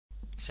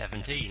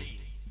17.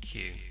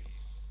 Q.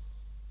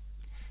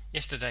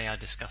 Yesterday I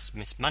discussed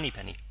Miss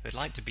Moneypenny, who'd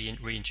like to be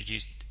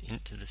reintroduced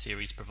into the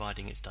series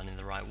providing it's done in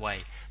the right way,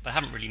 but I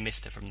haven't really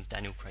missed her from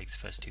Daniel Craig's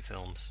first two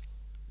films.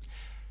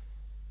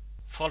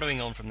 Following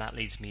on from that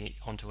leads me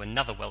onto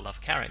another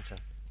well-loved character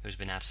who's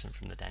been absent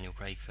from the Daniel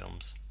Craig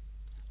films.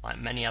 Like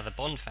many other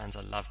Bond fans,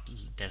 I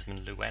loved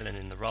Desmond Llewellyn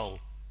in the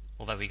role,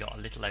 although he got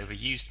a little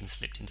overused and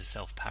slipped into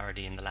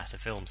self-parody in the latter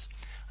films.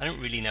 I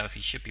don't really know if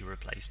he should be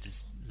replaced,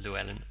 as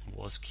Llewellyn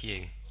was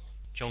Q.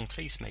 John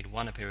Cleese made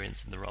one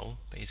appearance in the role,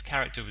 but his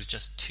character was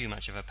just too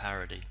much of a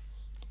parody.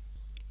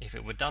 If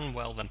it were done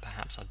well, then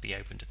perhaps I'd be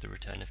open to the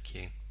return of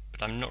Q,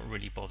 but I'm not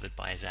really bothered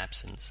by his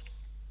absence.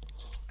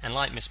 And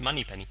like Miss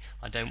Moneypenny,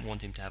 I don't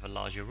want him to have a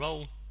larger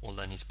role or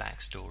learn his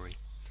backstory.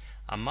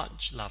 A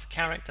much-loved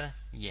character,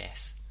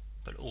 yes,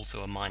 but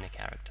also a minor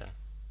character.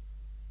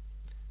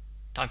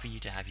 Time for you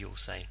to have your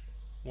say.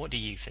 What do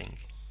you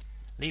think?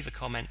 Leave a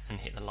comment and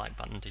hit the like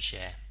button to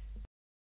share.